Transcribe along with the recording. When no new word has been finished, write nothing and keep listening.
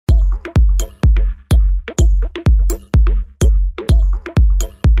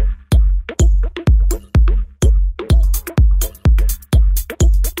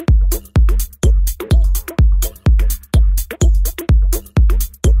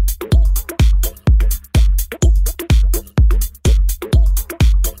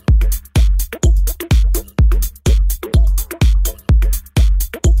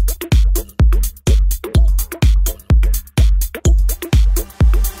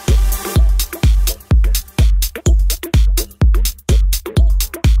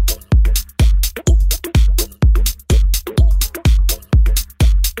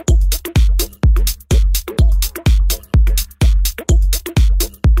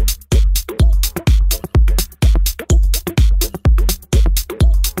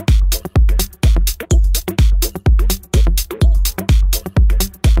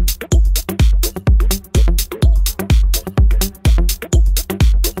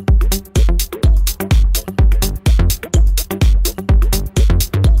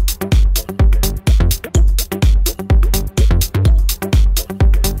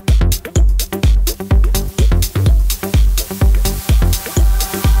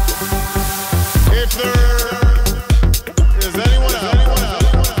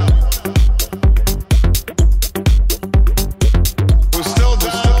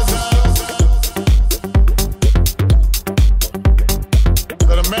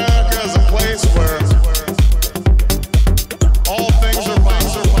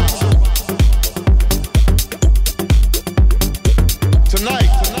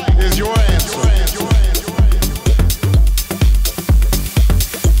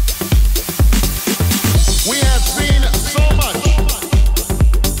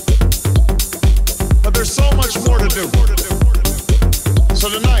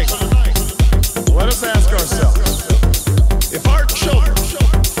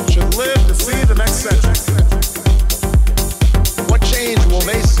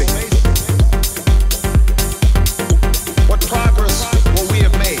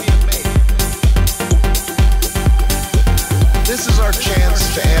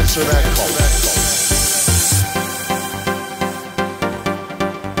chance to answer that call.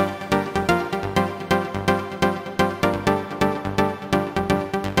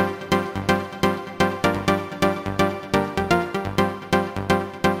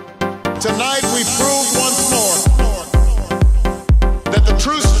 Tonight we proved once more that the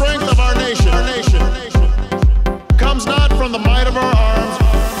true strength of our nation comes not from the might of our arms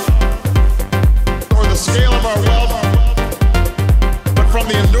or the scale of our wealth, but from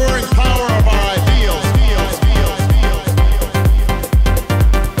the enduring power of our ideals.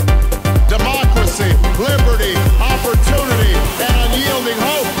 Democracy, liberty, opportunity, and unyielding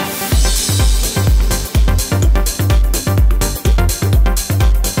hope.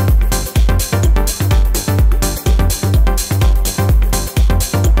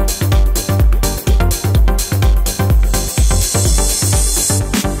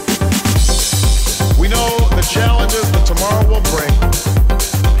 Challenges that tomorrow will bring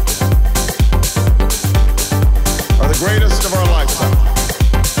are the greatest of our lifetime.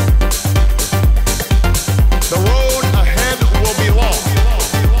 The road ahead will be long.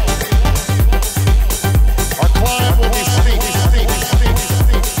 Our climb will be steep.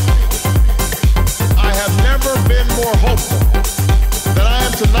 I have never been more hopeful than I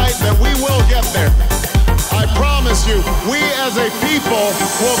am tonight that we will get there. I promise you, we as a people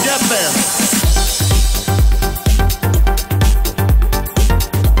will get there.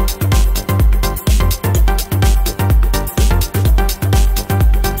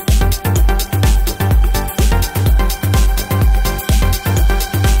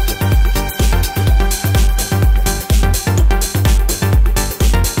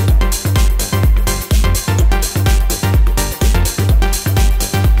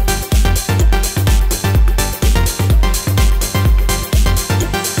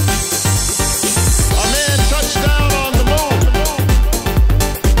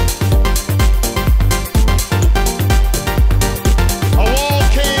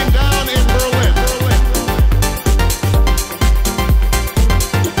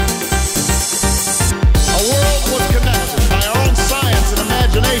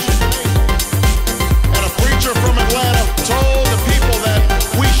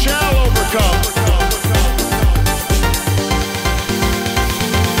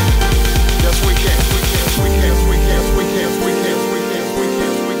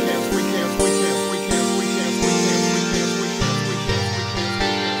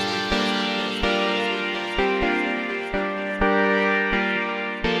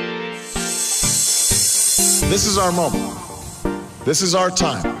 This is our moment. This is our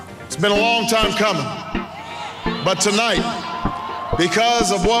time. It's been a long time coming. But tonight,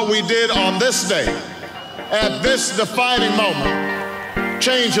 because of what we did on this day, at this defining moment,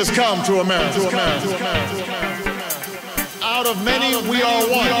 change has come to America. Out of many, we are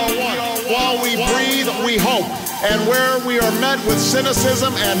one. While we breathe, we hope. And where we are met with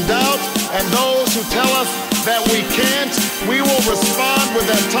cynicism and doubt, and those who tell us that we can't, we will respond with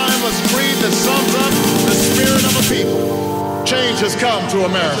that timeless creed that sums up the spirit of a people. Change has come to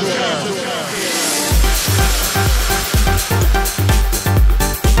America.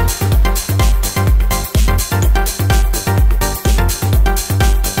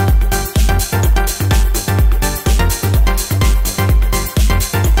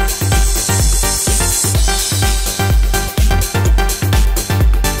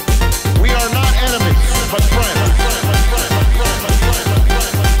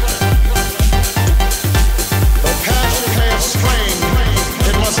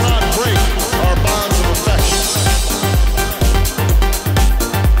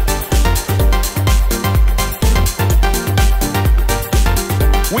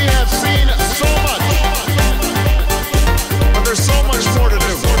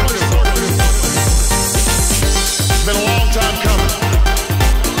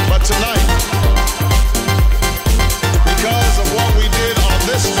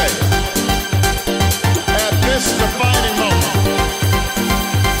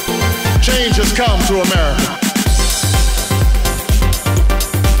 Change has come to America.